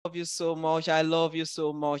you so much. I love you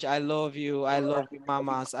so much. I love you. I love you,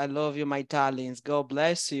 mamas. I love you, my darlings. God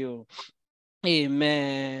bless you.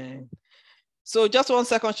 Amen. So just 1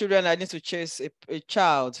 second, children. I need to chase a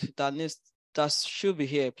child that should be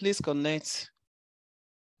here. Please connect.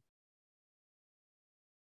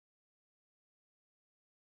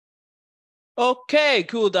 Okay,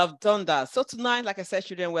 good. I've done that. So tonight, like I said,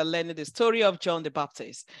 children, we're learning the story of John the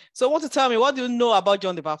Baptist. So want to tell me, what do you know about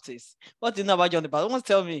John the Baptist? What do you know about John the Baptist? Want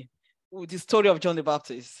to tell me the story of John the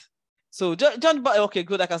Baptist? So okay,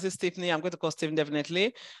 good. I can see Stephanie. I'm going to call Stephanie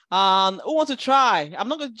definitely. And who want to try? I'm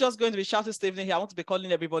not just going to be shouting Stephanie here. I want to be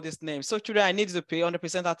calling everybody's name. So children, I need you to pay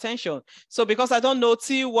 100% attention. So because I don't know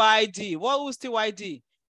TYD, what was TYD?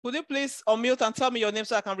 Could you please unmute and tell me your name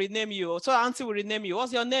so I can rename you? So Auntie will rename you.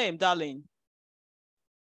 What's your name, darling?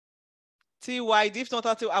 TYD. If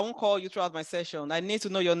not, I won't call you throughout my session. I need to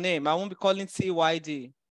know your name. I won't be calling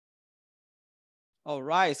TYD. All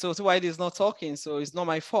right. So TYD is not talking, so it's not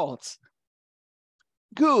my fault.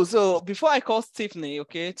 Good. So before I call Stephanie,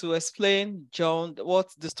 okay, to explain what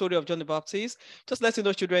the story of John the Baptist, just let you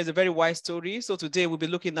know, children, is a very wide story. So today we'll be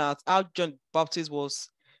looking at how John the Baptist was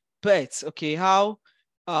birthed, okay, how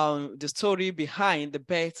the story behind the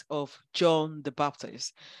birth of John the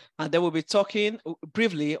Baptist. And then we'll be talking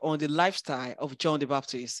briefly on the lifestyle of John the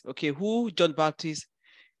Baptist, okay, who John the Baptist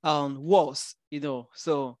was,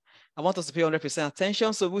 So I want us to pay 100%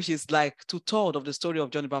 attention, so which is like 2/3 of the story of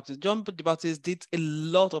John the Baptist. John the Baptist did a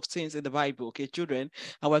lot of things in the Bible, okay, children,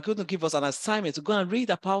 and we're going to give us an assignment to go and read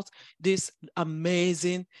about this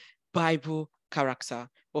amazing Bible character,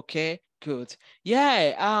 okay? Good.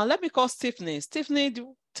 Yeah, let me call Stephanie. Stephanie,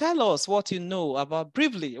 tell us what you know about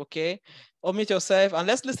briefly, okay? Omit yourself and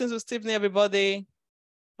let's listen to Stephanie, everybody.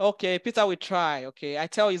 Okay, Peter will try, okay? I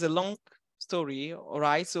tell you it's a long story, all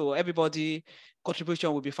right? So everybody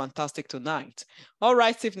contribution will be fantastic tonight. All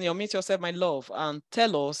right, Stephanie, unmute yourself, my love, and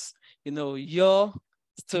tell us, your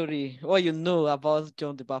story, what you know about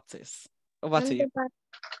John the Baptist. Over to you.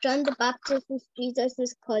 John the Baptist is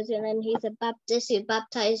Jesus' cousin, and he's a Baptist who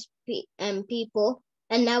baptized people.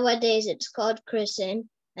 And nowadays it's called christening,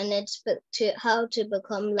 and it's how to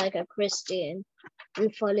become like a Christian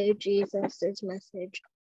and follow Jesus' message.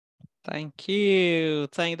 Thank you.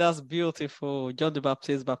 That's beautiful. John the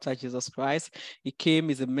Baptist baptized Jesus Christ. He came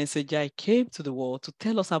as a messenger. He came to the world to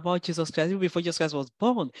tell us about Jesus Christ. Even before Jesus Christ was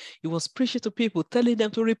born, he was preaching to people, telling them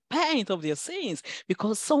to repent of their sins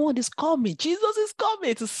because someone is coming. Jesus is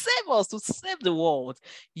coming to save us, to save the world.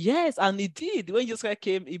 Yes, and he did. When Jesus Christ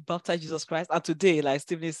came, he baptized Jesus Christ. And today, like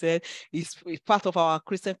Stephen said, it's part of our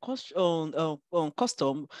Christian custom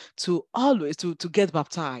to always to get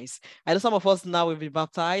baptized. I know some of us now will be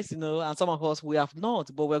baptized, and some of us we have not,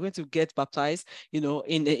 but we're going to get baptized,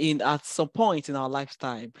 in at some point in our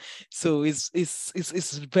lifetime. So it's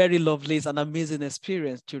very lovely. It's an amazing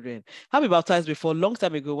experience, children. I've been baptized before, a long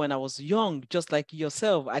time ago when I was young, just like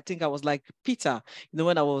yourself. I think I was like Peter,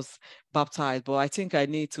 when I was baptized, but I think I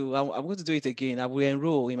need to, I'm going to do it again. I will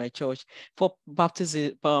enroll in my church for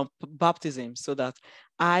baptism so that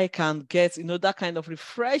I can get, that kind of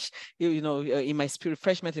in my spirit,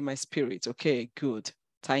 refreshment in my spirit. Okay, good.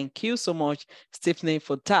 Thank you so much, Stephanie,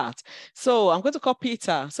 for that. So I'm going to call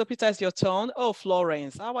Peter. So Peter, it's your turn. Oh,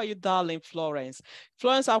 Florence. How are you, darling, Florence?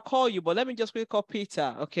 Florence, I'll call you, but let me just quickly call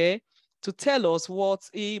Peter, okay? To tell us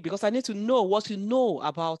because I need to know what you know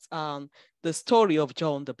about the story of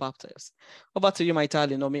John the Baptist. Over to you, my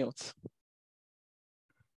darling, Omiot.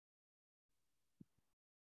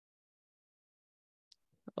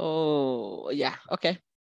 Oh, yeah, okay.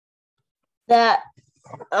 That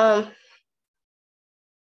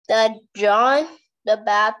John the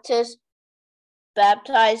Baptist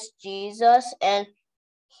baptized Jesus, and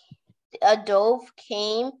a dove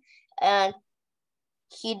came, and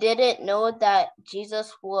he didn't know that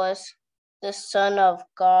Jesus was the Son of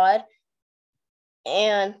God,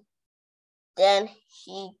 and then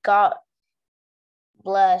he got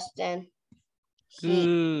blessed, and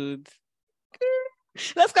good.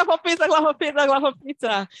 Let's clap for Peter, clap for Peter, clap for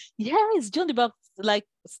Peter. Yes, John the Baptist, like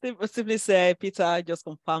simply said, Peter just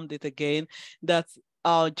confirmed it again, that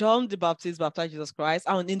John the Baptist baptized Jesus Christ,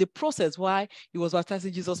 and in the process, while he was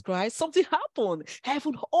baptizing Jesus Christ, something happened.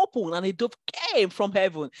 Heaven opened, and a dove came from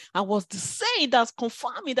heaven, and was the saying that's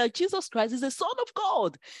confirming that Jesus Christ is the Son of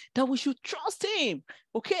God, that we should trust him.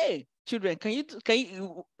 Okay, children, can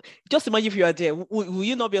you just imagine if you are there? Will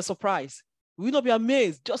you not be surprised? Will you not be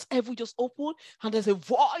amazed? Heaven just open, and there's a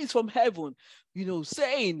voice from heaven,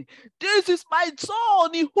 saying, "This is my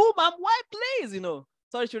son in whom I'm well pleased,"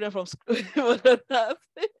 Sorry, children from school.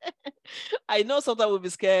 I know sometimes we'll be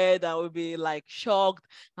scared and we'll be like shocked,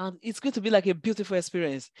 and it's going to be like a beautiful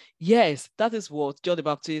experience. Yes, that is what John the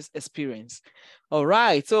Baptist experienced. All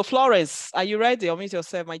right. So, Florence, are you ready? Unmute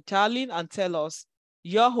yourself, my darling, and tell us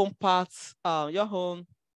your home part, your home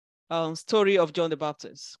story of John the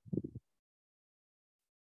Baptist.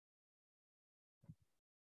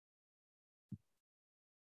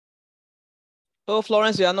 Oh,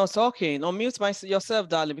 Florence, you are not talking. Unmute yourself,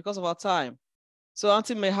 darling, because of our time. So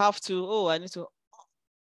Auntie may have to, oh, I need to,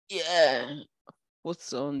 yeah. What's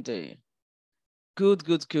Sunday? Good,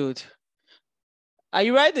 good, good. Are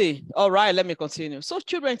you ready? All right, let me continue. So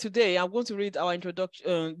children, today I'm going to read our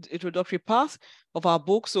introductory part of our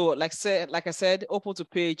book. So like I said, open to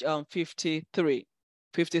page 53.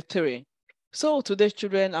 So today,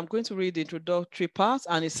 children, I'm going to read the introductory part,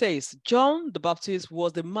 and it says, John the Baptist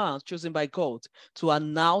was the man chosen by God to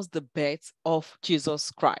announce the birth of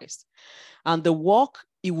Jesus Christ and the work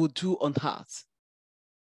he would do on earth.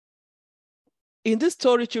 In this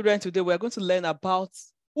story, children, today we're going to learn about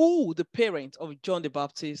who the parents of John the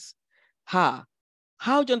Baptist are,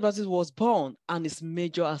 how John the Baptist was born, and his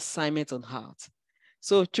major assignment on earth.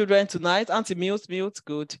 So, children, tonight, Auntie mute,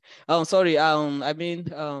 good.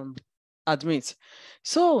 Admit.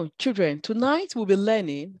 So, children, tonight we'll be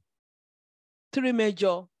learning 3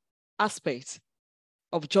 major aspects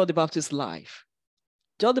of John the Baptist's life.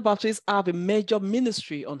 John the Baptist have a major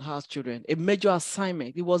ministry on earth, children, a major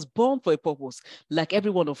assignment. He was born for a purpose, like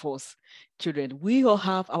every one of us, children. We all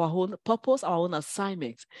have our own purpose, our own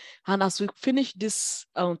assignment. And as we finish this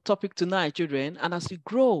topic tonight, children, and as we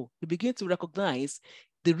grow, we begin to recognize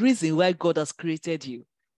the reason why God has created you.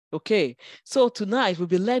 Okay, so tonight we'll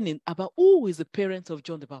be learning about who is the parent of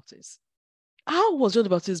John the Baptist. How was John the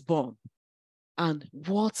Baptist born? And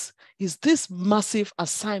what is this massive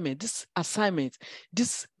assignment,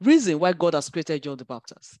 this reason why God has created John the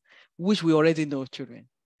Baptist, which we already know, children.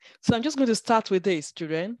 So I'm just going to start with this,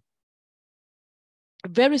 children.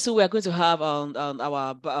 Very soon we are going to have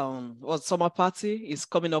our summer party is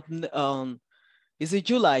coming up. Is it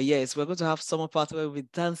July? Yes, we're going to have summer party where we'll be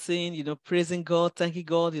dancing, praising God, thanking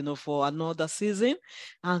God, for another season.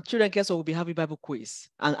 And children, guess what? We'll be having Bible quiz.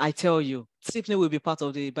 And I tell you, Tiffany will be part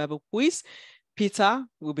of the Bible quiz. Peter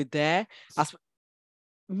will be there.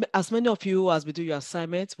 As many of you as we do your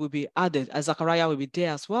assignment will be added. As Zachariah will be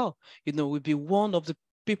there as well. Will be one of the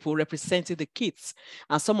people representing the kids.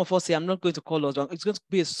 And some of us say, I'm not going to call us, it's going to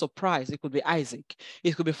be a surprise. It could be Isaac,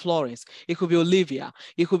 it could be Florence, it could be Olivia,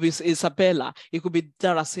 it could be Isabella, it could be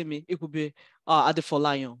Darasimi, it could be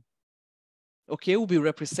Adefolayan. Okay, we'll be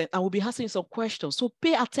representing and we'll be asking some questions. So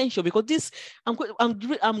pay attention, because this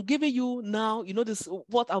I'm giving you now, this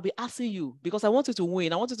what I'll be asking you, because I want you to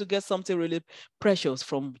win. I want you to get something really precious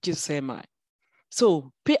from GCMI.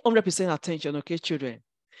 So pay 100% attention, okay, children.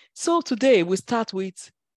 So today we start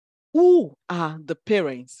with who are the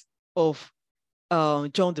parents of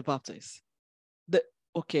John the Baptist.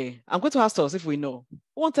 Okay, I'm going to ask us if we know.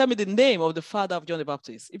 Who won't tell me the name of the father of John the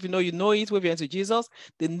Baptist? If you know it, wave your hand to Jesus.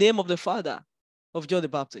 The name of the father of John the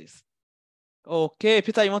Baptist. Okay,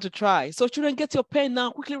 Peter, you want to try? So children, get your pen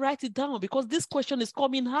now, quickly write it down, because this question is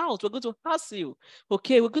coming out. We're going to ask you.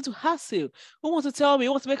 Okay, we're going to ask you. Who wants to tell me?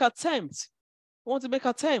 Who wants to make an attempt? Who wants to make an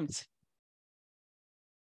attempt?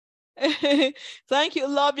 Thank you.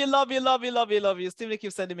 Love you, love you, love you, love you, love you. Stephen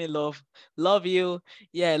keeps sending me love. Love you.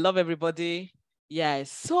 Yeah, love everybody. Yeah,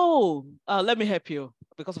 so let me help you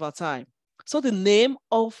because of our time. So the name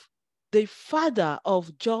of the father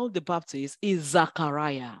of John the Baptist is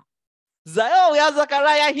Zachariah. Oh, we have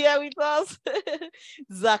Zachariah here with us.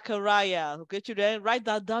 Zachariah. Okay, children, write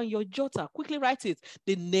that down, your jotter. Quickly write it.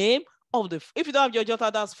 The name of if you don't have your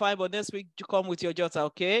jotter, that's fine, but next week you come with your jotter,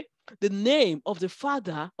 okay? The name of the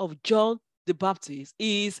father of John the Baptist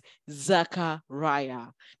is Zachariah.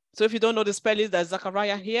 So if you don't know the spelling, there's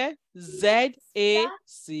Zachariah here. Z-A-C-H-A-R-I-A-H.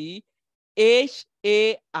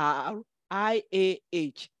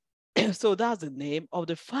 So that's the name of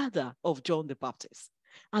the father of John the Baptist.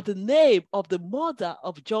 And the name of the mother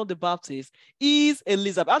of John the Baptist is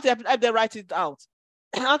Elizabeth. I have to write it out.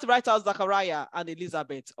 I have to write out Zachariah and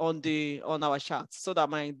Elizabeth on our chart so that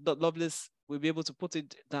my lovelies will be able to put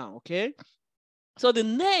it down, okay? So the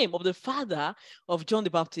name of the father of John the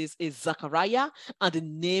Baptist is Zachariah, and the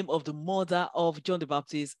name of the mother of John the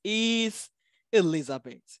Baptist is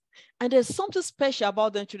Elizabeth. And there's something special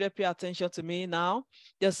about them. Children, pay attention to me now.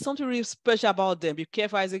 There's something really special about them. Be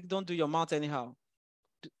careful, Isaac, don't do your mouth anyhow.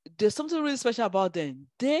 There's something really special about them.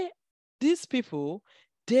 These people,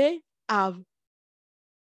 they are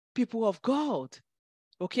people of God.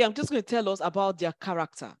 Okay, I'm just going to tell us about their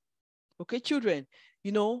character. Okay, children,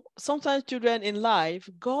 You know, sometimes children in life,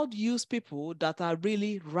 God used people that are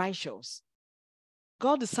really righteous.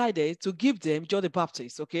 God decided to give them John the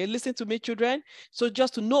Baptist. Okay, listen to me, children. So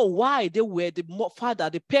just to know why they were the father,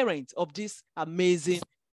 the parent of this amazing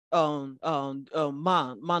man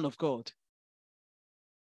of God.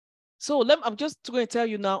 So I'm just going to tell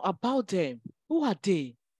you now about them. Who are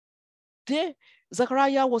they?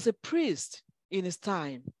 Zachariah was a priest in his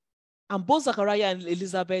time. And both Zachariah and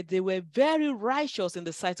Elizabeth, they were very righteous in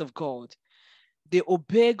the sight of God. They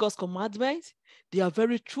obey God's commandments. They are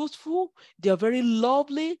very truthful. They are very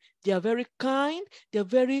lovely. They are very kind. They are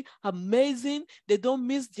very amazing. They don't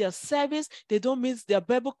miss their service. They don't miss their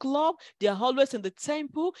Bible club. They are always in the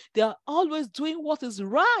temple. They are always doing what is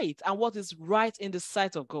right and what is right in the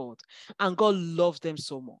sight of God. And God loves them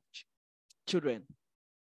so much. Children.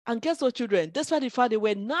 And guess what, children? Despite the fact they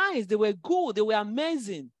were nice, they were good, they were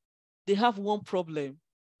amazing, they have one problem.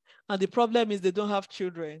 And the problem is they don't have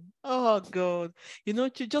children. Oh, God. You know,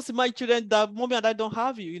 just imagine children that mommy and daddy don't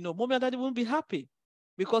have you. You know, mommy and daddy won't be happy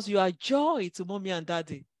because you are joy to mommy and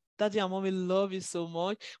daddy. Daddy and mommy love you so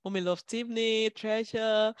much. Mommy loves Tiffany,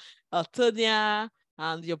 Treasure, Tonya,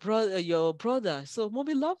 and your brother. So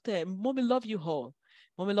mommy love them. Mommy love you all.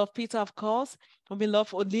 Mommy love Peter, of course. Mommy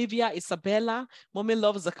love Olivia, Isabella. Mommy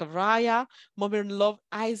love Zachariah. Mommy love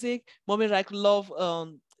Isaac. Mommy love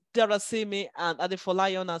Darasimi and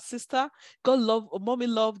Adefolayon and sister. Mommy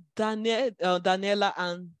love Daniela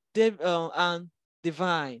and and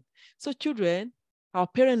Divine. So children, our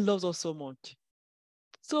parent loves us so much.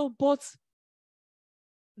 So, but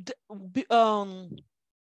John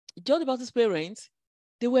the Baptist's parents,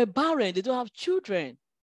 they were barren, they don't have children,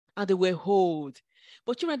 and they were old.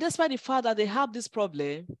 But children, despite the fact that they have this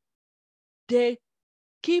problem, they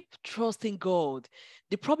keep trusting God.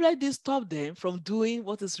 The problem didn't stop them from doing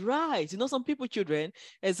what is right. You know, some people, children,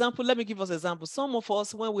 example, let me give us an example. Some of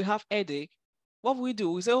us, when we have headache, what we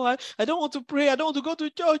do? We say, oh, I don't want to pray. I don't want to go to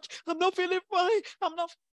church. I'm not feeling fine. I'm not.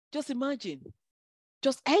 Just imagine.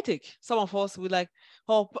 Just headache. Some of us, we like,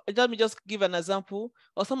 oh, let me just give an example.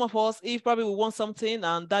 Or some of us, if probably we want something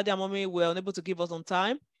and daddy and mommy were unable to give us on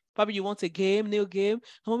time, probably you want a game, new game. And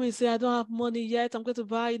mommy say, I don't have money yet. I'm going to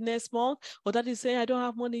buy it next month. Or daddy say, I don't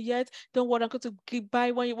have money yet. Don't worry, I'm going to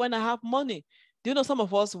buy when I have money. Do you know some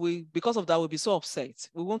of us, because of that, we'll be so upset.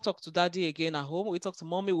 We won't talk to daddy again at home. We talk to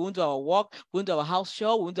mommy. We won't do our work. We won't do our house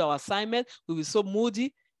show. We won't do our assignment. We'll be so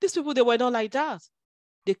moody. These people, they were not like that.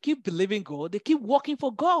 They keep believing God. They keep working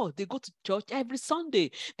for God. They go to church every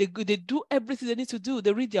Sunday. They do everything they need to do.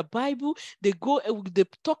 They read their Bible. They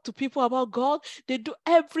talk to people about God. They do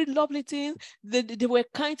every lovely thing. They were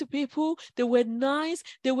kind to people. They were nice.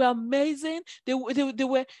 They were amazing. They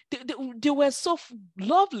were so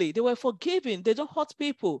lovely. They were forgiving. They don't hurt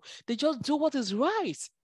people. They just do what is right,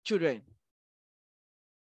 children.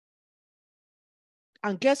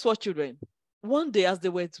 And guess what, children? One day, as they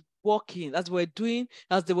were walking, as they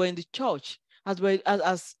were in the church,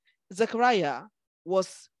 as Zechariah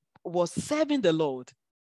was serving the Lord,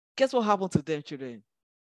 guess what happened to them, children?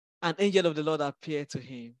 An angel of the Lord appeared to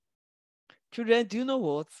him. Children, do you know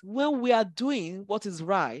what? When we are doing what is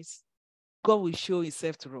right, God will show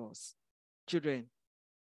himself to us. Children,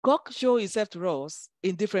 God can show himself to us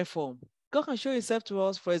in different form. God can show himself to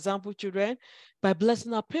us, for example, children, by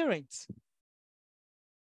blessing our parents.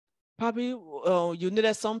 Probably you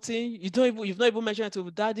needed something, you've not even mentioned it to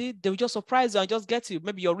daddy, they will just surprise you and just get you,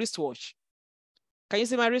 maybe your wristwatch. Can you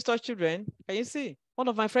see my wristwatch, children? Can you see? One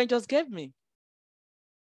of my friends just gave me.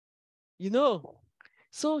 You know,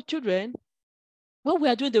 so children, when we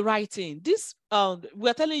are doing the right thing, this we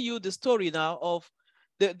are telling you the story now of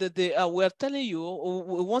we are telling you,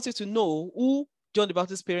 we want you to know who John the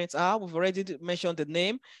Baptist's parents are. We've already mentioned the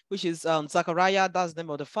name, which is Zachariah, that's the name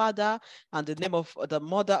of the father, and the name of the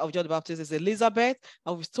mother of John the Baptist is Elizabeth.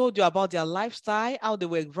 And we've told you about their lifestyle, how they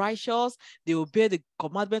were righteous, they obey the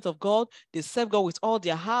commandment of God, they serve God with all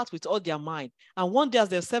their heart, with all their mind. And one day as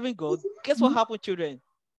they're serving God, guess what happened, children?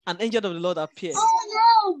 An angel of the Lord appeared.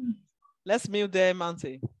 Oh, no. Let's mute them,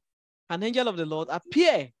 Auntie. An angel of the Lord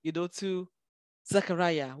appeared, to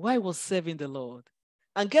Zechariah while he was serving the Lord.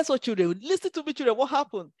 And guess what, children? Listen to me, children. What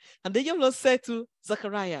happened? And the angel of the Lord said to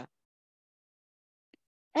Zechariah,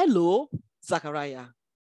 hello, Zechariah.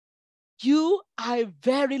 You are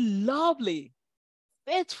very lovely,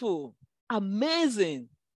 faithful, amazing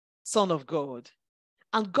son of God.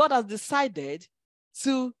 And God has decided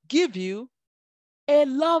to give you a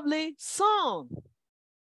lovely son.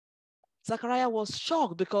 Zechariah was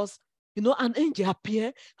shocked because, an angel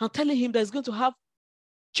appeared and telling him that he's going to have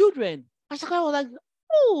children. And Zechariah was like,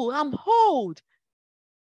 oh, I'm old.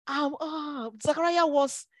 Zechariah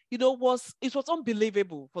was it was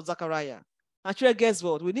unbelievable for Zachariah. And children, guess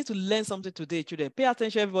what? We need to learn something today, children. Pay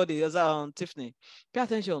attention, everybody. Tiffany, pay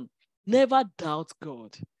attention. Never doubt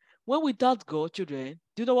God. When we doubt God, children,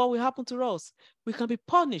 do you know what will happen to us? We can be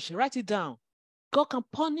punished. Write it down. God can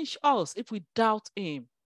punish us if we doubt him.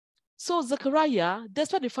 So Zechariah,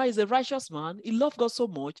 despite the fact he's a righteous man, he loved God so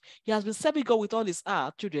much, he has been serving God with all his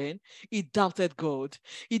heart, children, he doubted God.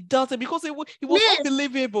 He doubted because it was Yes.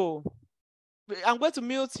 unbelievable. I'm going to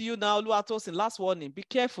mute you now, Luatosin. Last warning, be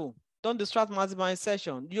careful. Don't distract my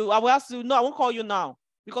session. I will ask you, no, I won't call you now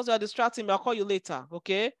because you are distracting me. I'll call you later,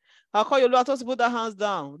 okay? I'll call you, Luatosin, put that hands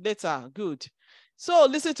down later. Good. So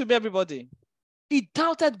listen to me, everybody. He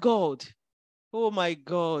doubted God. Oh my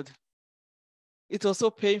God. It was so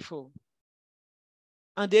painful.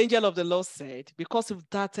 And the angel of the Lord said, because you've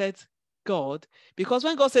doubted God, because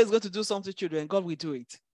when God says he's going to do something to children, God will do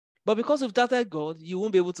it. But because you've doubted God, you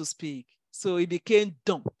won't be able to speak. So he became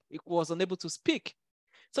dumb. He was unable to speak.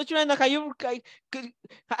 So children, are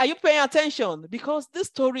you paying attention? Because this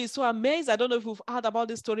story is so amazing. I don't know if you've heard about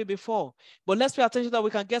this story before, but let's pay attention that we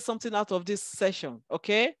can get something out of this session,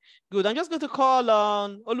 okay? Good, I'm just going to call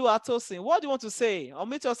on Oluwatosin. What do you want to say?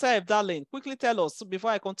 Unmute yourself, darling. Quickly tell us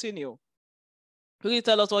before I continue. Quickly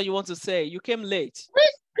tell us what you want to say. You came late. Which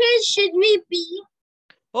page should we be?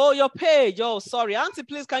 Oh, your page. Oh, sorry. Auntie,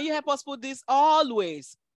 please, can you help us put this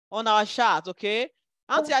always on our chat, okay?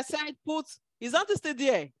 Auntie, I said is Auntie still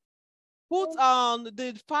there? Put on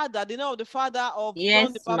the father, the name of the father of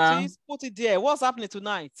John the Baptist. Put it there. What's happening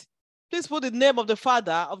tonight? Please put the name of the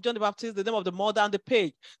father of John the Baptist, the name of the mother, and the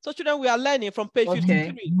page. So children, we are learning from page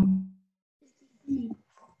 53.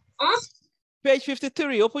 Page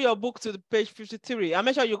 53. Open your book to the page 53. And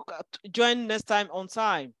make sure you join next time on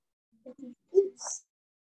time.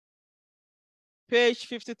 Page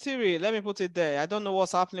 53. Let me put it there. I don't know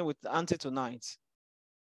what's happening with Auntie tonight.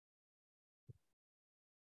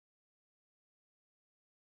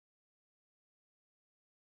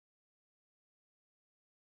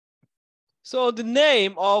 So the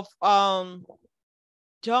name of John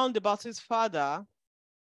the Baptist's father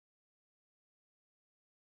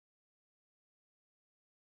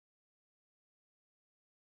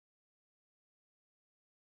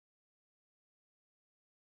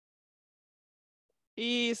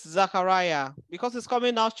is Zachariah, because it's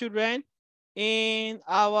coming out, children, in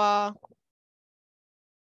our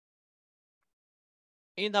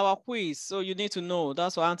quiz. So you need to know.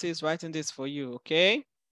 That's why Auntie is writing this for you, okay?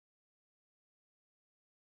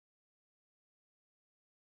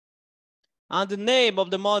 And the name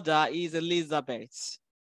of the mother is Elizabeth.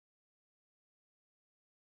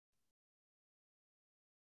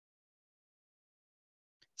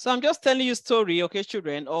 So I'm just telling you a story, okay,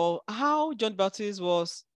 children, of how John the Baptist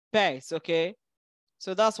was birthed, okay?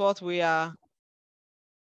 So that's what we are.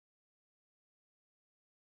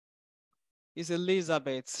 Is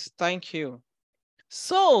Elizabeth. Thank you.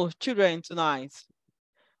 So, children, tonight,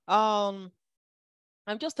 I'm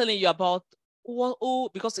just telling you about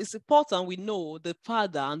because it's important we know the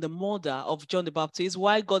father and the mother of John the Baptist,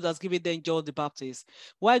 why God has given them John the Baptist,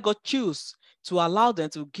 why God chose to allow them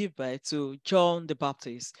to give birth to John the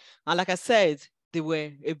Baptist. And like I said, they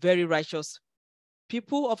were a very righteous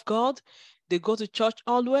people of God. They go to church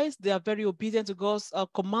always. They are very obedient to God's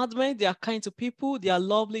commandment. They are kind to people. They are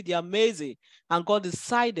lovely. They are amazing. And God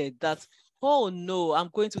decided that, oh no,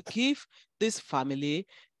 I'm going to give this family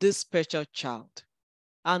this special child.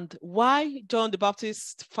 And why John the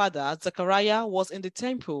Baptist's father, Zechariah, was in the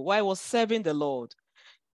temple, why he was serving the Lord.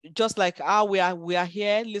 Just like how we are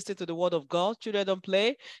here listening to the word of God, children don't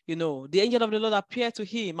play, the angel of the Lord appeared to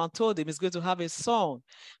him and told him he's going to have a son.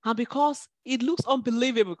 And because it looks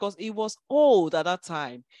unbelievable, because he was old at that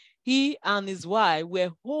time, he and his wife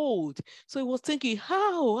were old. So he was thinking,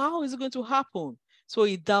 how is it going to happen? So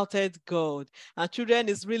he doubted God. And children,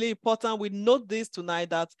 it's really important we note this tonight,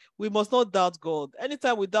 that we must not doubt God.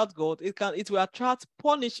 Anytime we doubt God, it will attract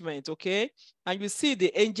punishment, okay? And you see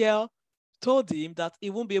the angel told him that he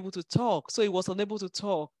won't be able to talk. So he was unable to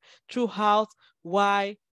talk throughout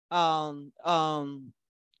why John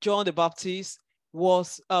the Baptist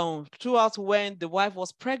was throughout when the wife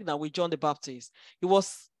was pregnant with John the Baptist.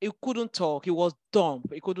 He couldn't talk. He was dumb.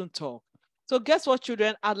 He couldn't talk. So guess what,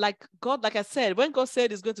 children? Like I said, when God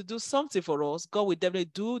said he's going to do something for us, God will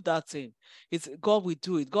definitely do that thing. God will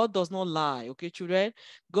do it. God does not lie, okay, children?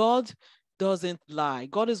 God doesn't lie.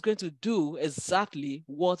 God is going to do exactly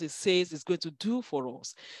what he says he's going to do for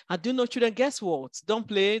us. And do you know, children, guess what? Don't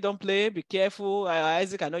play, be careful.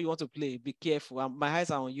 Isaac, I know you want to play. Be careful. My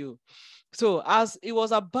eyes are on you. So as it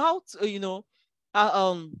was about,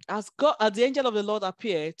 as God, as the angel of the Lord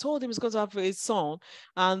appeared, told him he's going to have a son,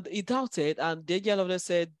 and he doubted. And the angel of the Lord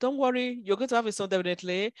said, "Don't worry, you're going to have a son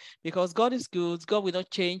definitely, because God is good. God will not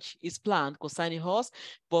change His plan concerning us,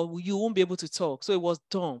 but you won't be able to talk." So it was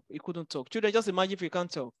dumb. He couldn't talk. Children, just imagine if you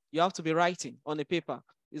can't talk, you have to be writing on a paper.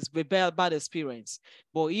 It's a bad experience.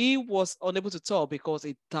 But he was unable to talk because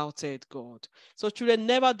he doubted God. So children,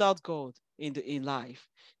 never doubt God in life.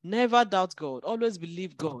 Never doubt God. Always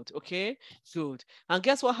believe God. Okay, good. And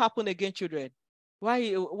guess what happened again, children?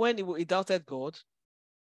 When he doubted God,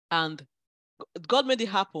 and God made it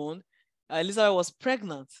happen. Elizabeth was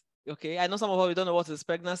pregnant. Okay, I know some of you don't know what is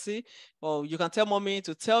pregnancy. Well, you can tell mommy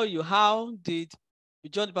to tell you how did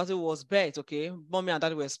John the Baptist was birthed. Okay, mommy and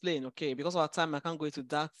daddy will explain. Okay, because of our time, I can't go into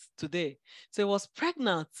that today. So he was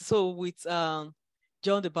pregnant. So with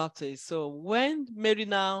John the Baptist. So when Mary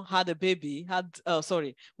now had a baby,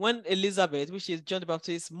 when Elizabeth, which is John the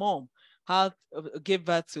Baptist's mom, had gave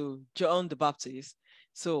birth to John the Baptist.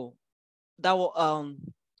 So that was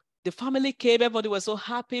the family came, everybody was so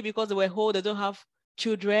happy because they were whole, they don't have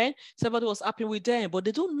children. So everybody was happy with them, but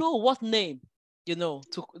they don't know what name,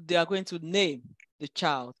 they are going to name the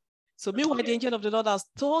child. So meanwhile, the angel of the Lord has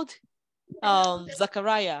told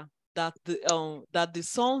Zachariah that his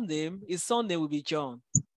son name will be John.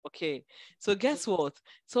 Okay, so guess what?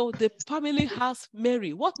 So the family has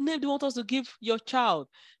Mary. What name do you want us to give your child?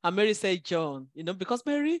 And Mary said John, because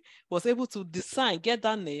Mary was able to get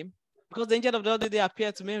that name because the angel of the Lord did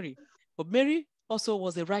appear to Mary. But Mary also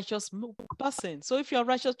was a righteous person. So if you're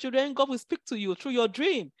righteous children, God will speak to you through your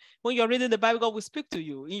dream. When you're reading the Bible, God will speak to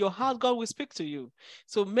you. In your heart, God will speak to you.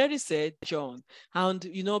 So Mary said John. And,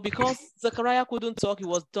 because Zechariah couldn't talk, he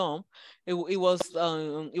was dumb. It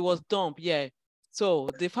was dumb, yeah. So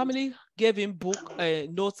the family gave him book,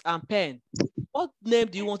 notes, and pen. What name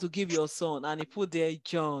do you want to give your son? And he put there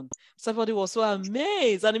John. Somebody was so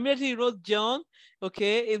amazed, and immediately he wrote John.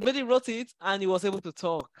 Okay, immediately wrote it, and he was able to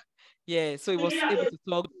talk. Yeah, so he was able to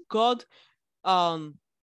talk. God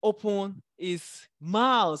opened his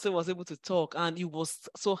mouth, so he was able to talk, and he was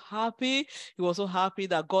so happy. He was so happy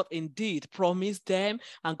that God indeed promised them,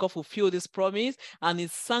 and God fulfilled this promise, and he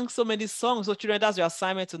sang so many songs. So children, that's your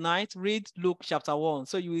assignment tonight. Read Luke chapter 1.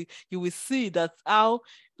 So you will see that how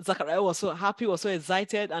Zachariah was so happy, was so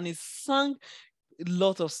excited, and he sang a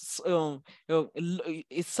lot of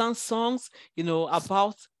he sang songs,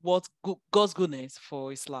 about what God's goodness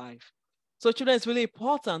for his life. So children, it's really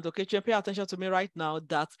important, okay, children, pay attention to me right now,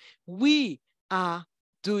 that we are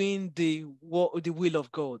doing the will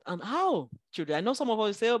of God. And how, children? I know some of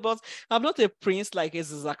us say, oh, but I'm not a prince like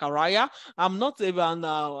Zachariah. I'm not even,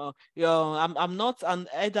 I'm not an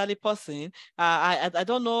elderly person. I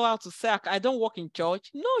don't know how to say, I don't work in church.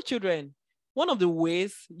 No, children. One of the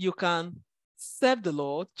ways you can serve the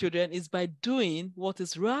Lord, children, is by doing what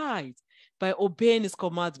is right, by obeying his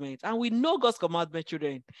commandments. And we know God's commandments,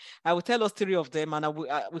 children. I will tell us 3 of them, and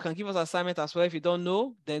we can give us assignment as well. If you don't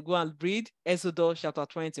know, then go and read Exodus chapter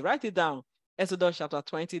 20. Write it down. Exodus chapter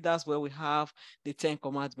 20, that's where we have the 10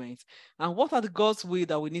 commandments. And what are the God's will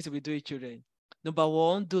that we need to be doing, children? Number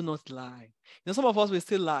 1, do not lie. Some of us will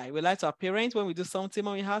still lie. We lie to our parents when we do something.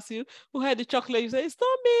 When we ask you, who had the chocolate? You say, it's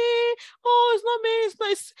not me. Oh, it's not me. It's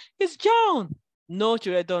not. It's John. No,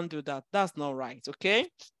 children, don't do that. That's not right. Okay.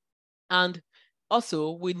 And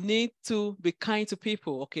also, we need to be kind to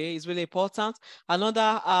people. Okay, it's really important.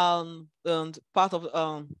 Another part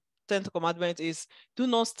of 10th commandment is do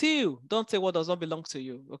not steal. Don't take what does not belong to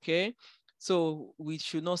you. Okay. So we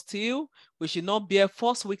should not steal. We should not bear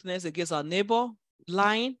false witness against our neighbor.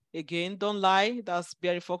 Lying, again, don't lie. That's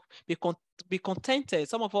bearing false. Be contented.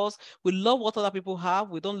 Some of us, we love what other people have.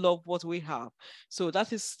 We don't love what we have. So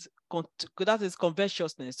that is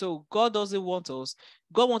covetousness. So God doesn't want us.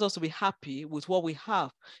 God wants us to be happy with what we have,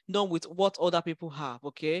 not with what other people have.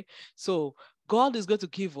 Okay. So God is going to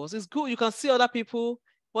give us. It's good. You can see other people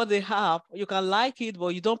what they have. You can like it,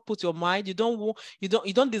 but you don't put your mind. You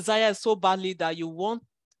don't desire it so badly that you want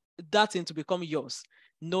that thing to become yours.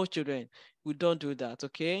 No, children, we don't do that.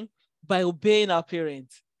 Okay. By obeying our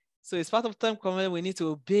parents. So it's part of time commandment. We need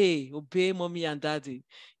to obey mommy and daddy,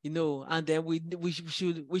 and then we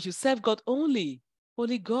should serve God only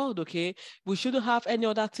God. Okay, we shouldn't have any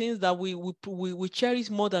other things that we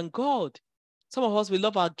cherish more than God. Some of us, we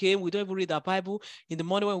love our game. We don't even read our Bible. In the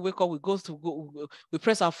morning when we wake up, we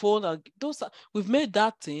press our phone. And we've made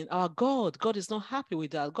that thing our God. God is not happy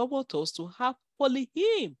with that. God wants us to have only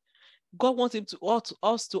Him. God wants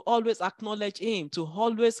us to always acknowledge Him, to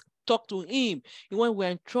always talk to him when we're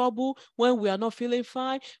in trouble, when we are not feeling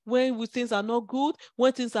fine, when things are not good,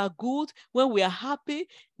 when things are good, when we are happy,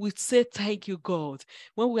 we say, thank you, God.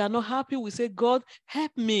 When we are not happy, we say, God,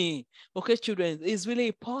 help me. Okay, children, it's really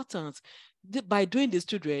important. By doing this,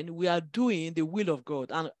 children, we are doing the will of God.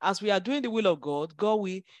 And as we are doing the will of God, God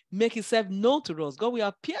will make himself known to us. God will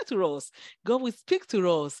appear to us. God will speak to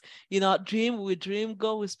us. In our dream, we dream,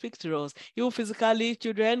 God will speak to us. Even physically,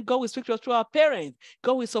 children, God will speak to us through our parents.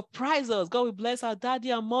 God will surprise us. God will bless our daddy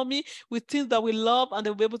and mommy with things that we love and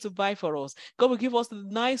they'll be able to buy for us. God will give us a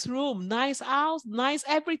nice room, nice house, nice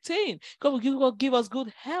everything. God will give us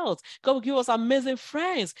good health. God will give us amazing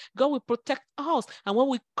friends. God will protect us. And when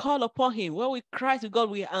we call upon him, when we cry to God,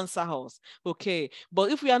 we answer us. Okay.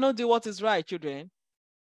 But if we are not doing what is right, children,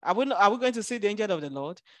 are we going to see the angel of the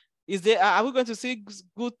Lord? Are we going to see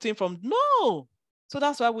good thing from? No. So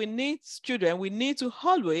that's why we need, children, we need to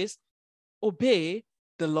always obey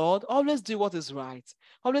the Lord, always do what is right,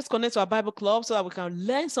 always connect to our Bible club so that we can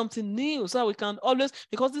learn something new, so that we can always,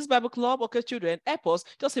 because this Bible club, okay, children, help us.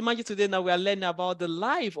 Just imagine today now we are learning about the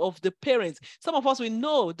life of the parents. Some of us, we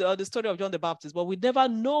know the story of John the Baptist, but we never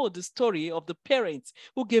know the story of the parents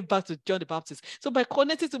who gave birth to John the Baptist. So by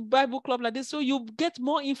connecting to Bible club like this, so you get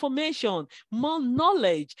more information, more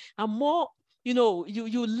knowledge, and more,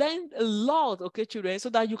 you learn a lot, okay, children,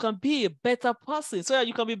 so that you can be a better person, so that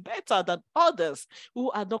you can be better than others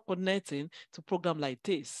who are not connecting to program like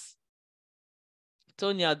this.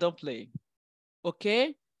 Tonya, don't play.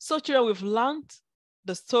 Okay? So, children, we've learned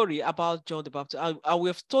the story about John the Baptist. And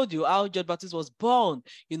we've told you how John the Baptist was born,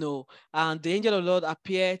 and the angel of the Lord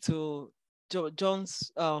appeared to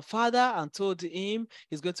John's father and told him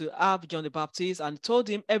he's going to have John the Baptist, and told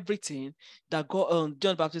him everything that John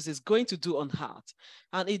the Baptist is going to do on earth.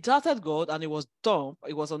 And he doubted God, and he was dumb.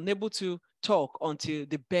 He was unable to talk until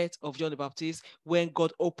the birth of John the Baptist, when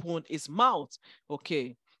God opened his mouth.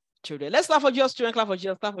 Okay, children, let's clap for Jesus. Children, clap for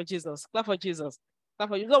Jesus. Clap for Jesus. Clap for Jesus. Clap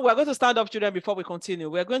for Jesus. So we're going to stand up, children, before we continue.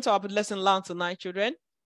 We're going to have a lesson learned tonight, children.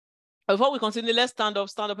 Before we continue, let's stand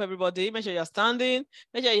up, everybody. Make sure you're standing.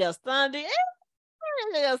 Make sure you're standing.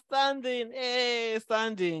 Make sure you're standing. Hey,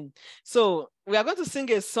 standing. So we are going to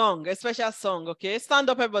sing a song, a special song, okay? Stand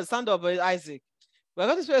up, everybody. Stand up, Isaac. We're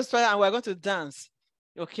going to sing a special, and we're going to dance.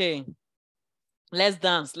 Okay. Let's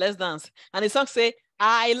dance. Let's dance. And the song say,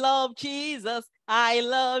 I love Jesus. I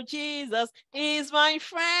love Jesus. He's my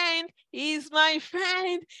friend. He's my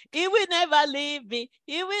friend. He will never leave me.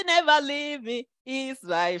 He will never leave me. He's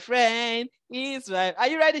my friend. He's my... Are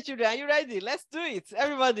you ready, children? Are you ready? Let's do it.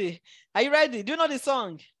 Everybody. Are you ready? Do you know the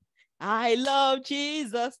song? I love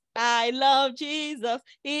Jesus. I love Jesus.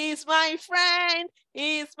 He's my friend.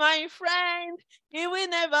 He's my friend. He will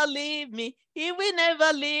never leave me. He will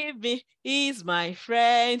never leave me. He's my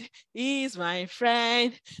friend. He's my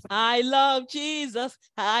friend. I love Jesus.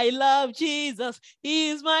 I love Jesus.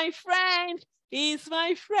 He's my friend. He's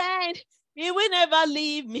my friend. He will never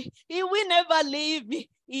leave me. He will never leave me.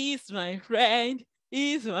 He's my friend.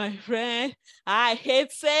 He's my friend. I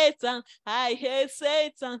hate Satan. I hate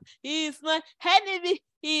Satan. He's my enemy.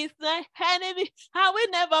 He's my enemy. I will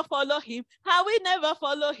never follow him. I will never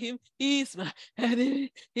follow him. He's my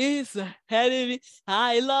enemy. He's my enemy.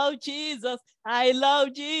 I love Jesus. I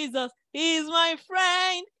love Jesus. He's my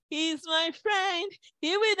friend. He's my friend.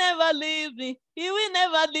 He will never leave me. He will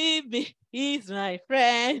never leave me. He's my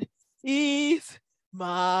friend. He's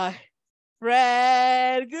my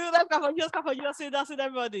friend. Good. Let's clap for you. Clap for you. That's it,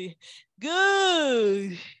 everybody.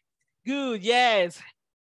 Good. Good. Yes.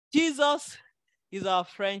 Jesus is our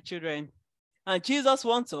friend, children. And Jesus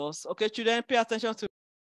wants us, okay, children, pay attention to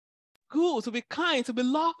good, to be kind, to be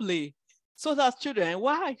lovely. So that, children,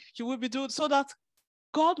 why should we be doing? So that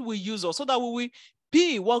God will use us, so that we will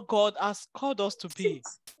be what God has called us to be.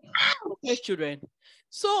 Okay, children.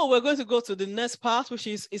 So we're going to go to the next part, which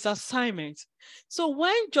is his assignment. So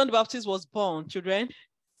when John the Baptist was born, children,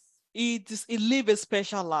 he lived a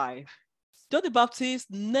special life. John the Baptist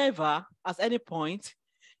never, at any point,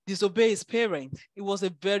 disobeyed his parents. He was a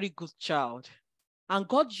very good child. And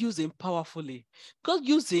God used him powerfully. God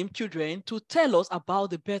used him, children, to tell us about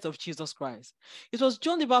the birth of Jesus Christ. It was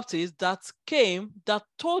John the Baptist that came, that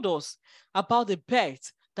told us about the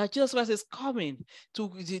birth, that Jesus Christ is coming,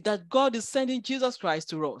 that God is sending Jesus Christ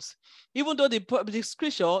to us. Even though the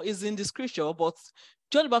scripture is in the scripture, but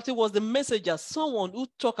John the Baptist was the messenger, someone who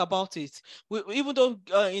talked about it. Even though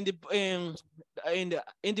in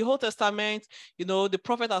the Old Testament, the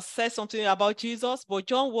prophet has said something about Jesus, but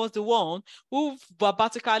John was the one who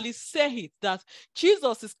verbatically said it, that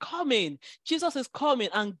Jesus is coming. Jesus is coming.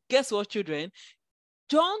 And guess what, children?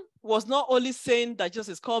 John was not only saying that Jesus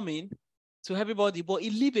is coming, to everybody, but he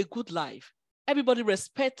lived a good life. Everybody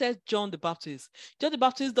respected John the Baptist. John the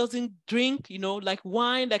Baptist doesn't drink, like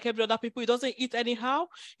wine, like every other people. He doesn't eat anyhow.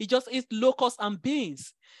 He just eats locusts and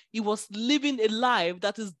beans. He was living a life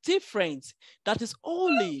that is different, that is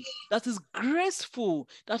holy, that is graceful,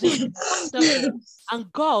 that is wonderful.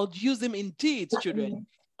 And God used him indeed, children.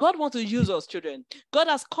 God wants to use us, children. God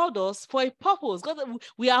has called us for a purpose. God,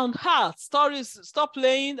 we are on heart. Stories, stop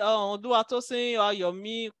playing. Do Atosin or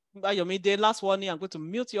your midday. Last warning, I'm going to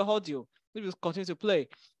mute your audio. We will continue to play.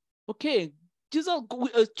 Okay, Jesus,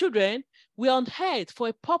 children, we are on earth for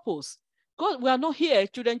a purpose. God, we are not here,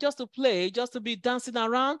 children, just to play, just to be dancing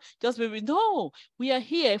around, just maybe. No, we are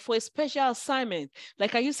here for a special assignment.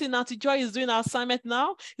 Like, are you seeing Auntie Joy is doing our assignment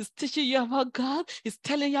now? He's teaching you about God. He's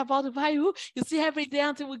telling you about the Bible. You see, every day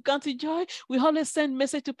until we got to Joy, we always send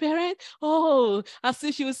message to parents. Oh, as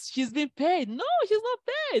if she's been paid. No, she's not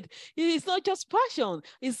paid. It's not just passion.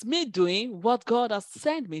 It's me doing what God has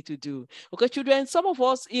sent me to do. Okay, children, some of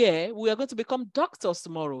us here, we are going to become doctors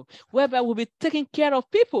tomorrow, whereby we'll be taking care of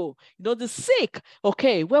people, the sick,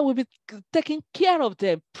 okay, where we'll be taking care of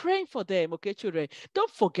them, praying for them, okay, children.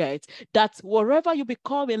 Don't forget that wherever you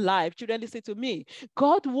become in life, children, listen to me,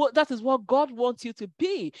 that is what God wants you to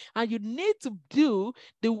be, and you need to do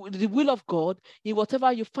the will of God in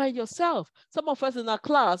whatever you find yourself. Some of us in our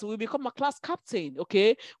class will become a class captain,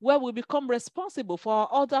 okay, where we become responsible for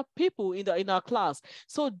other people in our class.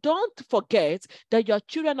 So don't forget that you're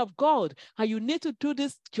children of God, and you need to do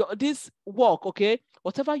this work, okay?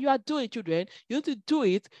 Whatever you are doing, children, you need to do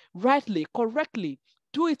it rightly, correctly.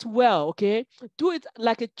 Do it well, okay? Do it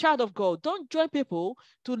like a child of God. Don't join people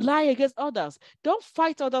to lie against others. Don't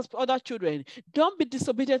fight other children. Don't be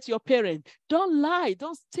disobedient to your parents. Don't lie.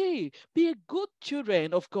 Don't steal. Be a good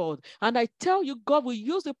children of God. And I tell you, God will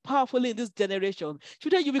use it powerfully in this generation.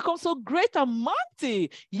 Children, you become so great and mighty.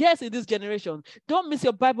 Yes, in this generation. Don't miss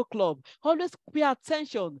your Bible club. Always pay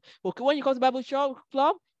attention. Okay, when you come to Bible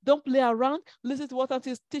club, don't play around. Listen to what Auntie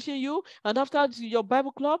is teaching you. And after your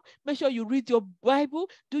Bible club, make sure you read your Bible,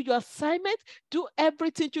 do your assignment, do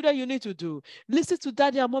everything, children, you need to do. Listen to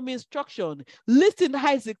daddy and mommy instruction. Listen,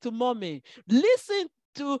 Isaac, to mommy. Listen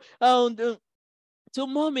to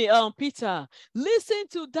mommy, Peter. Listen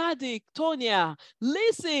to daddy, Tonya.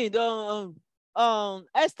 Listen,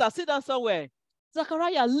 Esther, sit down somewhere.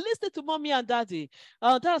 Zachariah, listen to mommy and daddy.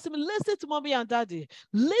 Listen to mommy and daddy.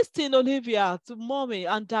 Listen, Olivia, to mommy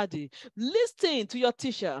and daddy. Listen to your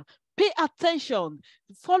teacher. Pay attention.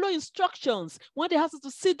 Follow instructions. When they ask you to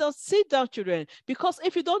sit down, children. Because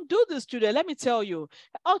if you don't do this, children, let me tell you,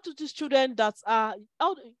 out of these children that are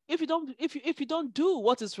out, if you don't do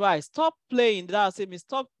what is right, stop playing that.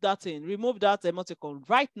 Stop that thing. Remove that emoticon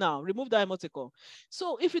right now. Remove that emoticon.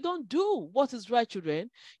 So if you don't do what is right, children,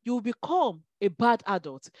 you will become a bad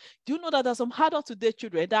adult. Do you know that there's some adults today,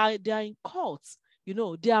 children, that they are in cults?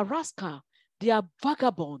 They are rascal. They are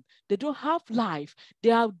vagabond. They don't have life.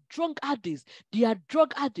 They are drunk addicts. They are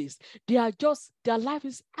drug addicts. Their life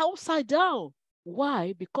is upside down.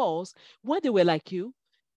 Why? Because when they were like you,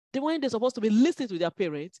 when they're supposed to be listening to their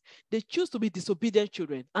parents, they choose to be disobedient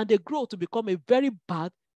children, and they grow to become a very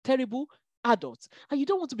bad, terrible adults. And you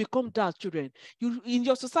don't want to become that, children. In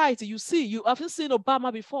your society, you have seen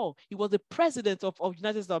Obama before. He was the president of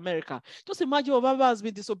United States of America. Just imagine Obama has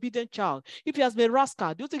been disobedient child. If he has been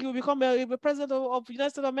rascal, do you think he will become a president of United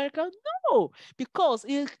States of America? No, because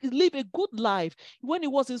he lived a good life. When he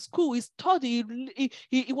was in school, he studied,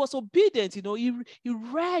 he was obedient, he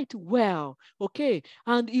read well, okay?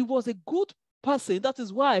 And he was a good person. That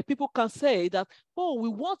is why people can say that, oh, we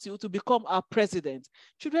want you to become our president.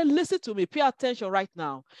 Children, listen to me. Pay attention right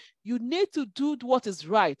now. You need to do what is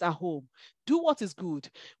right at home. Do what is good.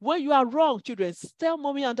 When you are wrong, children, tell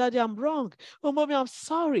mommy and daddy, I'm wrong. Oh, mommy, I'm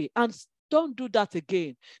sorry. And don't do that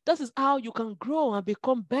again. That is how you can grow and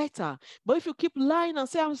become better. But if you keep lying and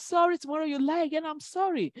say, I'm sorry, tomorrow you lie again, I'm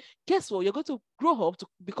sorry. Guess what? You're going to grow up to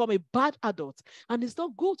become a bad adult. And it's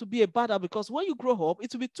not good to be a bad adult, because when you grow up,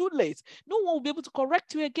 it will be too late. No one will be able to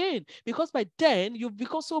correct you again, because by then you've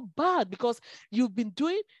become so bad because you've been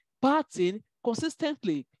doing bad things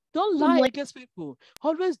consistently. Don't lie against people.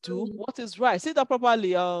 Always do what is right. Say that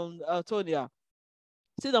properly, Tonya.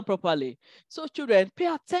 Sit down properly. So children, pay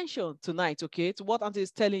attention tonight, okay, to what Auntie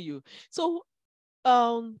is telling you. So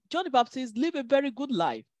John the Baptist lived a very good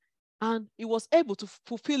life, and he was able to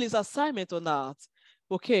fulfill his assignment on earth.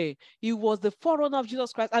 Okay, he was the forerunner of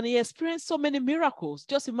Jesus Christ, and he experienced so many miracles.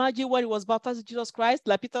 Just imagine when he was baptized in Jesus Christ,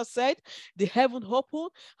 like Peter said, the heaven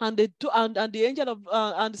opened, and the angel of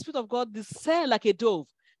and the Spirit of God descended like a dove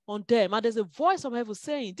on them, and there's a voice from heaven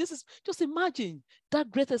saying, "This is," just imagine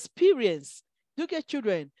that great experience. You get,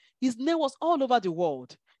 children, His name was all over the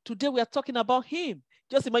world. Today we are talking about him.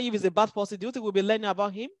 Just imagine if he's a bad person. Do you think we'll be learning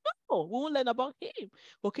about him? No, we won't learn about him.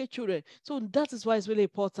 Okay, children. So that is why it's really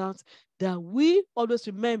important that we always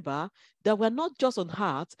remember that we're not just on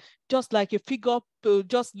earth, just like a figure,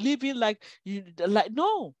 just living like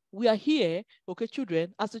no. We are here, okay,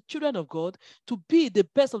 children, as the children of God, to be the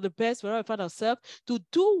best of the best wherever we find ourselves, to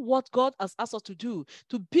do what God has asked us to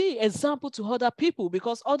be example to other people,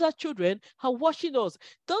 because other children are watching us.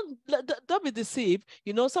 Don't be deceived.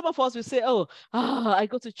 You know, some of us will say, oh, I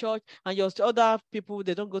go to church, and your other people,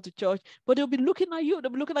 they don't go to church, but they'll be looking at you.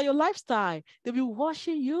 They'll be looking at your lifestyle. They'll be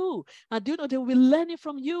watching you, and you know, they will be learning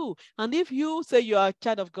from you. And if you say you are a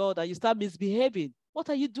child of God and you start misbehaving, what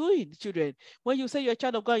are you doing, children? When you say you're a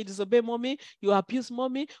child of God, you disobey mommy, you abuse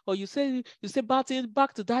mommy, or you say bad things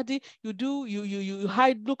back to daddy, you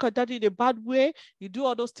hide, look at daddy in a bad way, you do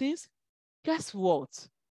all those things. Guess what?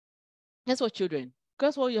 Guess what, children?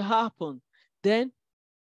 Guess what will happen? Then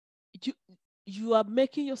you are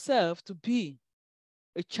making yourself to be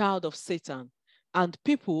a child of Satan, and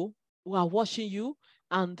people who are watching you,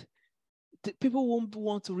 and people won't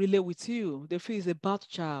want to relate with you. They feel he's a bad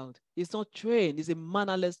child. He's not trained. He's a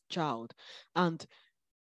mannerless child. And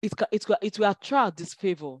it will attract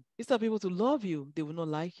disfavor. Instead of people to love you, they will not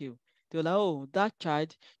like you. They're like, oh, that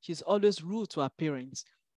child, she's always rude to her parents.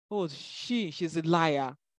 Oh, she's a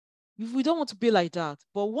liar. We don't want to be like that,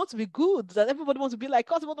 but we want to be good, that everybody wants to be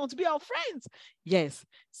like us, we want to be our friends. Yes.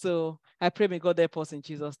 So I pray may God help us in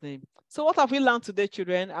Jesus' name. So what have we learned today,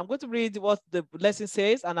 children? I'm going to read what the lesson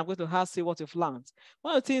says, and I'm going to see what we've learned.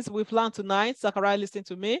 One of the things we've learned tonight, Zachariah, listen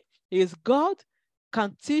to me, is God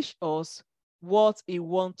can teach us what he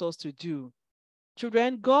wants us to do.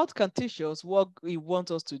 Children, God can teach us what he wants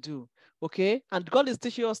us to do. Okay? And God is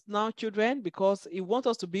teaching us now, children, because he wants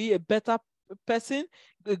us to be a better person,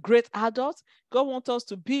 a great adult. God wants us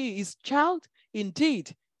to be his child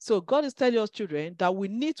indeed. So God is telling us, children, that we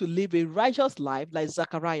need to live a righteous life like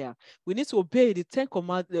Zachariah. We need to obey the 10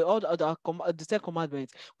 the 10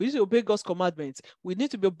 commandments. We need to obey God's commandments. We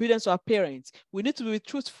need to be obedient to our parents. We need to be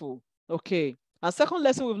truthful. Okay. And second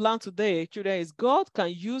lesson we've learned today, children, is God can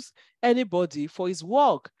use anybody for his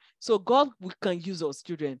work. So God can use us,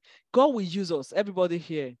 children. God will use us, everybody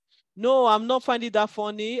here. No, I'm not finding that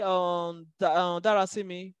funny.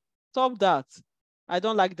 Darasimi, stop that. I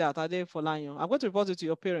don't like that. Ade Folayan. I'm going to report it to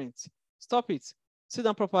your parents. Stop it. Sit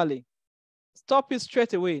down properly. Stop it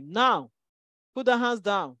straight away. Now. Put the hands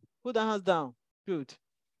down. Put the hands down. Good.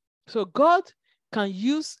 So God can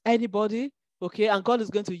use anybody, okay? And God is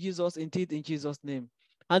going to use us indeed in Jesus' name.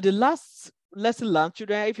 And the last lesson learned,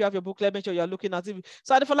 children, if you have your booklet, make sure you're looking at it.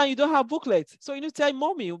 So at the Falan, you don't have booklets. So you need to tell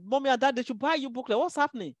mommy and dad, they should buy you booklet. What's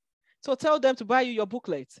happening? So tell them to buy you your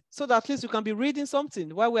booklet so that at least you can be reading something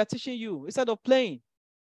while we are teaching you instead of playing.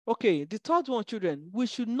 Okay, the third one, children, we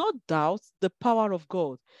should not doubt the power of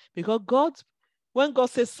God, because God, when God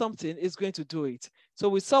says something, is going to do it. So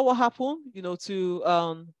we saw what happened, you know,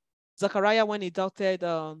 to Zachariah when he doubted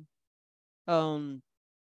the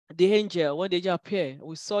angel, when the angel appeared.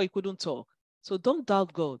 We saw he couldn't talk. So don't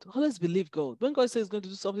doubt God. Always believe God. When God says he's going to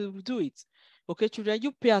do something, we do it. Okay, children,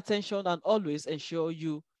 you pay attention and always ensure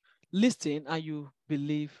you listen and you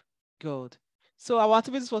believe God. So our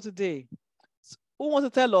activities for today. Who wants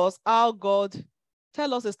to tell us how God,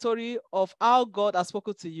 tell us a story of how God has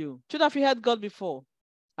spoken to you? Should have you heard God before?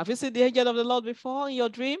 Have you seen the angel of the Lord before in your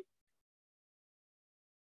dream?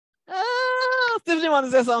 Stephanie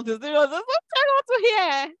wants to say something. Stephanie wants to say, I want to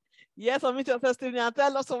hear. Yes, I'm meeting yourself, Stephanie, and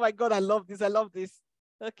tell us, oh my God, I love this. I love this.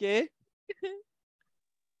 Okay.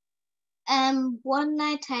 One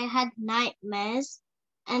night I had nightmares,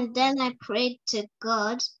 and then I prayed to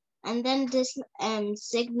God, and then this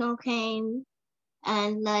signal came,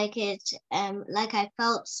 and like I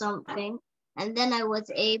felt something, and then I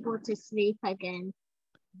was able to sleep again.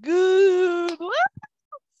 Good.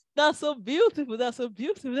 That's so beautiful. That's so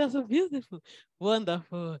beautiful. That's so beautiful.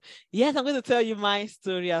 Wonderful. Yes, I'm going to tell you my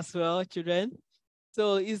story as well, children.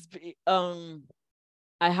 So it's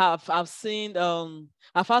I've had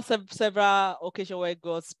several occasions where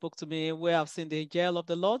God spoke to me, where I've seen the angel of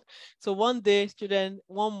the Lord. So one day, children,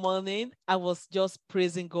 one morning, I was just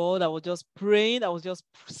praising God. I was just praying. I was just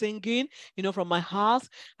singing, you know, from my heart.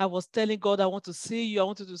 I was telling God, I want to see you. I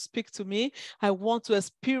want you to speak to me. I want to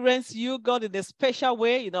experience you, God, in a special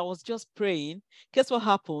way. You know, I was just praying. Guess what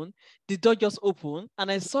happened? The door just opened,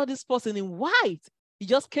 and I saw this person in white. He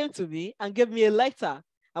just came to me and gave me a letter.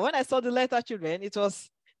 And when I saw the letter, children, the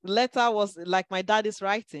letter was like my daddy's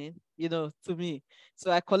writing, you know, to me. So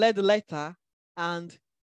I collected the letter, and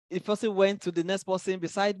the person went to the next person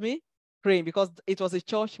beside me. praying, because it was a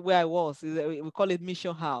church where I was. We call it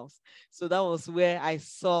Mission House. So that was where I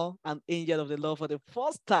saw an angel of the Lord for the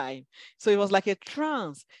first time. So it was like a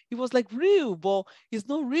trance. It was like real, but it's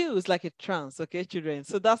not real. It's like a trance, okay, children?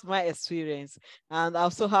 So that's my experience. And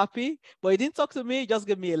I'm so happy. But he didn't talk to me, he just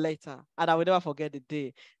gave me a letter. And I will never forget the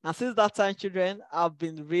day. And since that time, children, I've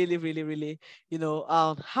been really, really, really,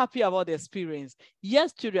 happy about the experience.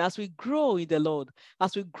 Yes, children, as we grow in the Lord,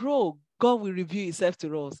 as we grow, God will reveal himself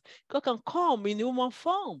to us. God can come in human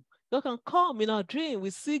form. God can come in our dream.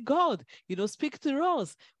 We see God, speak to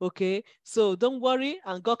us. Okay. So don't worry.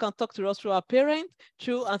 And God can talk to us through our parents,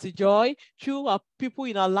 through Auntie Joy, through our people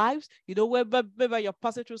in our lives. Wherever you're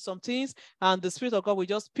passing through some things, and the Spirit of God will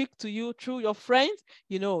just speak to you through your friends,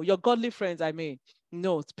 your godly friends, I mean.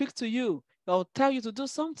 Speak to you. I'll tell you to do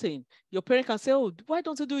something. Your parent can say, oh, why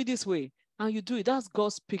don't you do it this way? And you do it. That's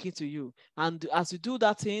God speaking to you. And as you do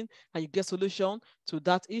that thing, and you get solution to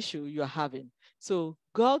that issue you are having. So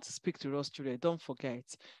God speak to us, children. Don't forget.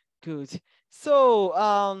 Good. So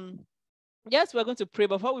yes, we're going to pray.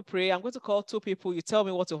 Before we pray, I'm going to call two people. You tell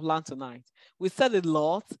me what you've learned tonight. We said a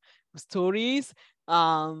lot of stories.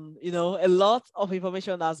 A lot of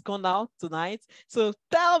information has gone out tonight. So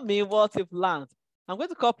tell me what you've learned. I'm going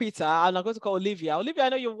to call Peter and I'm going to call Olivia. Olivia, I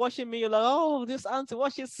know you're watching me. You're like, oh, this auntie,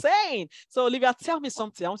 what she's saying. So Olivia, tell me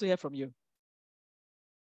something. I want to hear from you.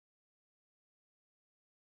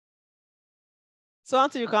 So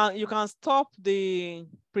auntie, you can stop the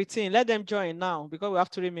pre-teen. Let them join now because we have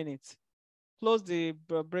 3 minutes. Close the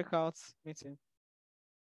breakout meeting.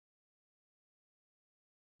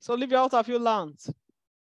 So Olivia, what have you learned?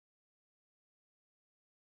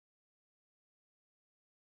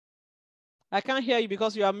 I can't hear you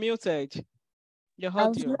because you are muted.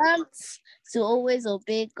 I've learned to always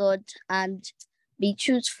obey God and be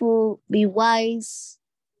truthful, be wise,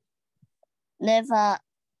 never, I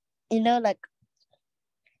don't know.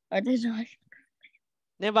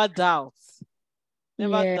 Never doubt.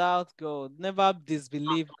 Never doubt God. Never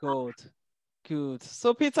disbelieve God. Good.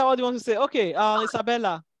 So Peter, what do you want to say? Okay,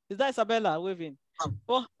 Isabella. Is that Isabella waving?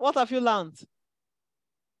 What have you learned?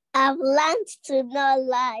 I've learned to not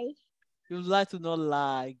lie. You like to not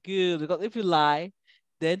lie. Good. Because if you lie,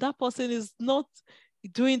 then that person is not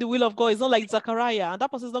doing the will of God. It's not like Zachariah, and that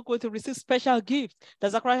person is not going to receive special gift.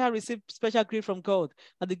 That Zachariah received special gift from God,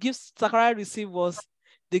 and the gift Zachariah received was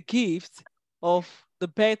the gift of the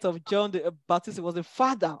birth of John the Baptist. He was the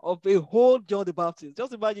father of a whole John the Baptist.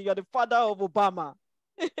 Just imagine you're the father of Obama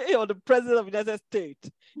or the president of the United States.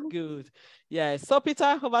 Good. Yeah. So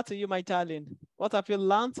Peter, over to you, my darling. What have you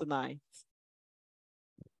learned tonight?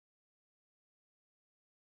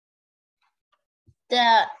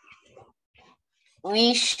 That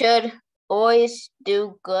we should always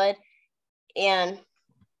do good, and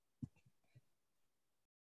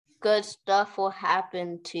good stuff will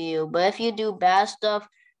happen to you. But if you do bad stuff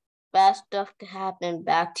can happen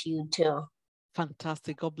back to you too.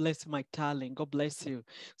 Fantastic. God bless you, my darling. God bless you.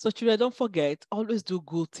 So children, don't forget, always do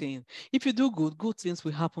good things. If you do good, good things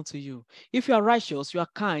will happen to you. If you are righteous, you are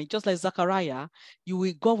kind, just like Zachariah,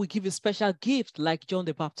 God will give you a special gift like John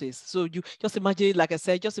the Baptist. So you just imagine, like I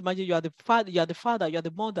said, just imagine you are the father, you are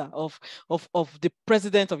the mother of the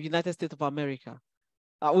president of the United States of America.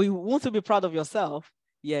 We want to be proud of yourself,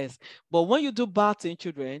 yes. But when you do bad things,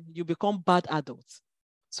 children, you become bad adults.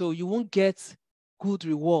 So you won't get good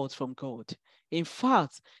rewards from God. In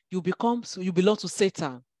fact, you belong to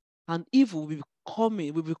Satan, and evil will be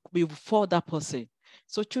coming, will be before that person.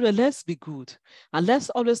 So children, let's be good. And let's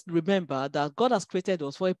always remember that God has created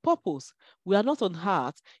us for a purpose. We are not on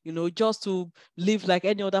earth, just to live like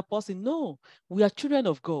any other person. No, we are children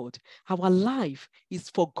of God. Our life is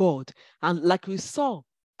for God. And like we saw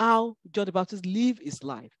how John the Baptist lived his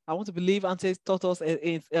life. I want to believe Auntie taught us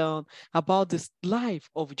about this life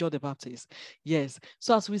of John the Baptist. Yes.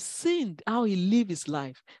 So as we seen how he lived his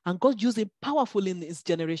life, and God used him powerfully in his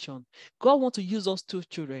generation, God wants to use us too,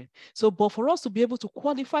 children. So, but for us to be able to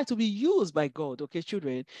qualify to be used by God, okay,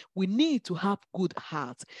 children, we need to have good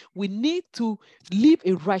hearts. We need to live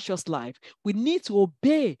a righteous life. We need to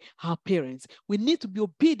obey our parents. We need to be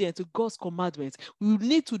obedient to God's commandments. We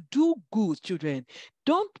need to do good, children.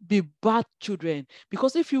 Don't be bad children,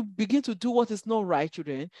 because if you begin to do what is not right,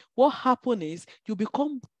 children, what happens is you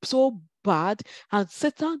become so bad and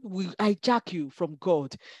Satan will hijack you from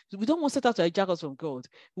God. We don't want Satan to hijack us from God.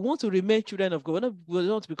 We want to remain children of God. We don't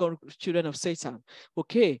want to become children of Satan.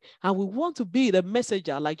 Okay? And we want to be the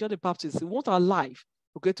messenger like John the Baptist. We want our life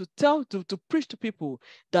okay, to preach to people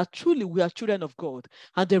that truly we are children of God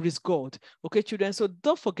and there is God. Okay, children, so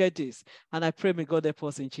don't forget this. And I pray may God help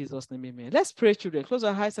us in Jesus' name, amen. Let's pray, children. Close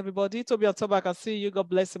our eyes, everybody. Toby and Toba, I can see you. God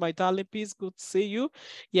bless you, my darling. Peace. Good to see you.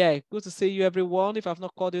 Yeah, good to see you, everyone. If I've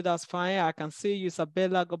not called you, that's fine. I can see you,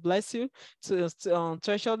 Isabella. God bless you.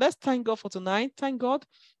 Treasure. Let's thank God for tonight. Thank God.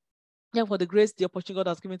 Yeah, for the grace, the opportunity God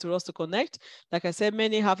has given to us to connect. Like I said,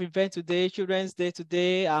 many have events today, Children's Day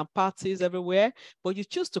today, and parties everywhere, but you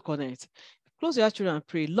choose to connect. Close your eyes, children, and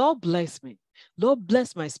pray. Lord, bless me. Lord,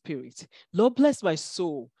 bless my spirit. Lord, bless my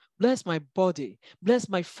soul. Bless my body. Bless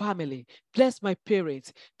my family. Bless my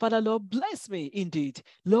parents. Father, Lord, bless me indeed.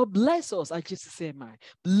 Lord, bless us at GCCMI.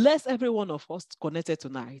 Bless every one of us connected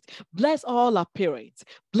tonight. Bless all our parents.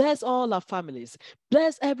 Bless all our families.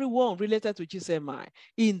 Bless everyone related to GCMI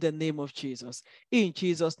in the name of Jesus. In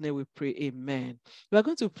Jesus' name we pray, amen. We are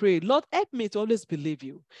going to pray, Lord, help me to always believe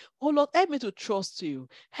you. Oh, Lord, help me to trust you.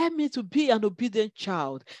 Help me to be an obedient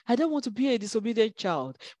child. I don't want to be a disobedient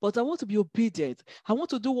child, but I want to be obedient. I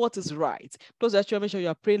want to do what is right. Close your eyes, make sure you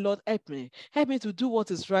are praying, Lord, help me. Help me to do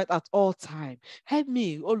what is right at all time. Help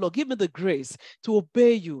me, oh Lord, give me the grace to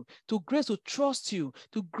obey you, to grace to trust you,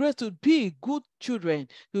 to grace to be good children,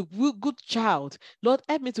 a good child. Lord,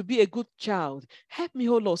 help me to be a good child. Help me,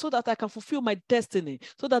 oh Lord, so that I can fulfill my destiny,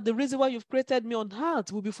 so that the reason why you've created me on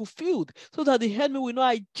earth will be fulfilled, so that the enemy will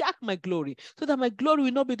not hijack my glory, so that my glory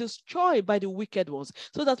will not be destroyed by the wicked ones,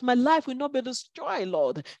 so that my life will not be destroyed,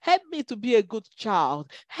 Lord. Help me to be a good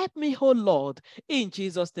child. Help me, oh Lord. In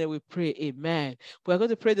Jesus' name we pray, amen. We're going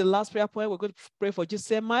to pray the last prayer point. We're going to pray for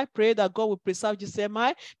GCMI. Pray that God will preserve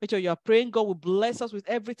GCMI. Make sure you are praying. God will bless us with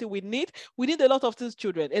everything we need. We need a lot of things,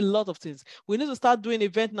 children, a lot of things. We need to start doing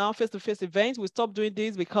events now, face-to-face events. We stopped doing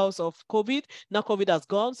this because of COVID. Now COVID has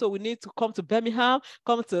gone. So we need to come to Birmingham,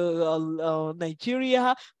 come to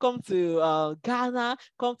Nigeria, come to Ghana,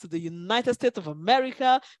 come to the United States of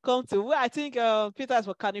America, come to where I think Peter is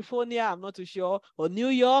for California, I'm not too sure, or New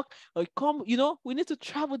York, or come, we need to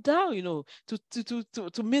travel down,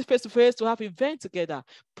 to meet face-to-face, to have events together.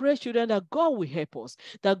 Pray, children, that God will help us,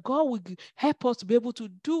 that God will help us to be able to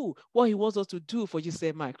do what he wants us to do for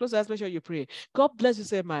GCMI. Close your eyes, make sure you pray. God bless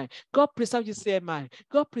GCMI. God preserve GCMI.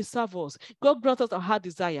 God preserve us. God grant us our heart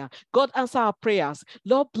desire. God answer our prayers.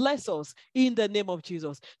 Lord, bless us in the name of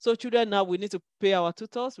Jesus. So children, now we need to pay our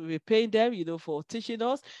tutors. We'll be paying them, for teaching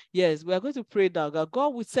us. Yes, we are going to pray now that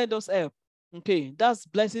God will send us help. Okay, that's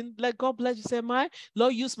blessing. Let God bless GCMI.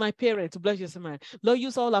 Lord, use my parents to bless GCMI. Lord,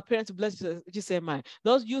 use all our parents to bless GCMI.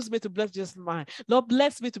 Lord, use me to bless GCMI. Lord,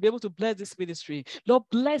 bless me to be able to bless this ministry. Lord,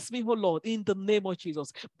 bless me, oh Lord, in the name of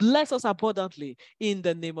Jesus. Bless us abundantly in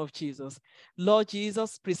the name of Jesus. Lord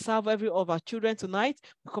Jesus, preserve every of our children tonight.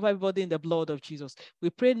 We cover everybody in the blood of Jesus. We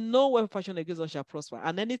pray no weapon fashioned against us shall prosper,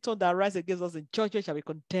 and any tongue that rises against us in judgment shall be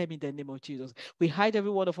condemned in the name of Jesus. We hide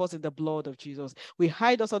every one of us in the blood of Jesus. We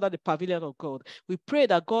hide us under the pavilion of God. We pray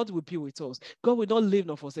that God will be with us. God will not leave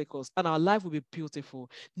nor forsake us, and our life will be beautiful.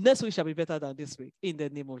 Next week shall be better than this week, in the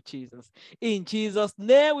name of Jesus. In Jesus'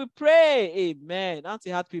 name we pray. Amen.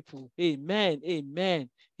 Anti-heart people. Amen. Amen.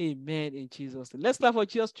 Amen. In Jesus' name. Let's clap for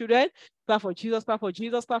Jesus, children. Clap for Jesus, clap for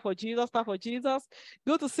Jesus, clap for Jesus, clap for Jesus.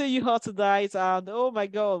 Good to see you all tonight. And oh my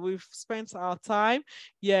God, we've spent our time.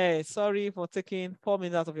 Yeah, sorry for taking 4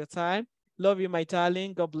 minutes out of your time. Love you, my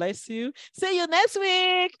darling. God bless you. See you next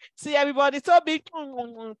week. See everybody. Toby,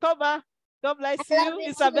 Toba. God bless you.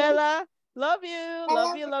 Isabella. Love you.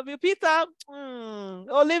 Love you. Love you. Peter.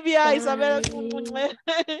 Olivia, Bye. Isabella.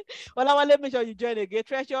 Well, I want to make sure you join again.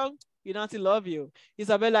 Treasure. Nancy, love you.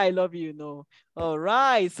 Isabella, I love you. No. All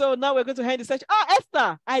right. So now we're going to end the session. Oh,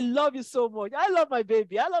 Esther, I love you so much. I love my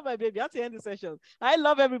baby. I love my baby. I have to end the session. I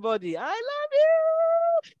love everybody. I love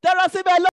you. Dara, say I love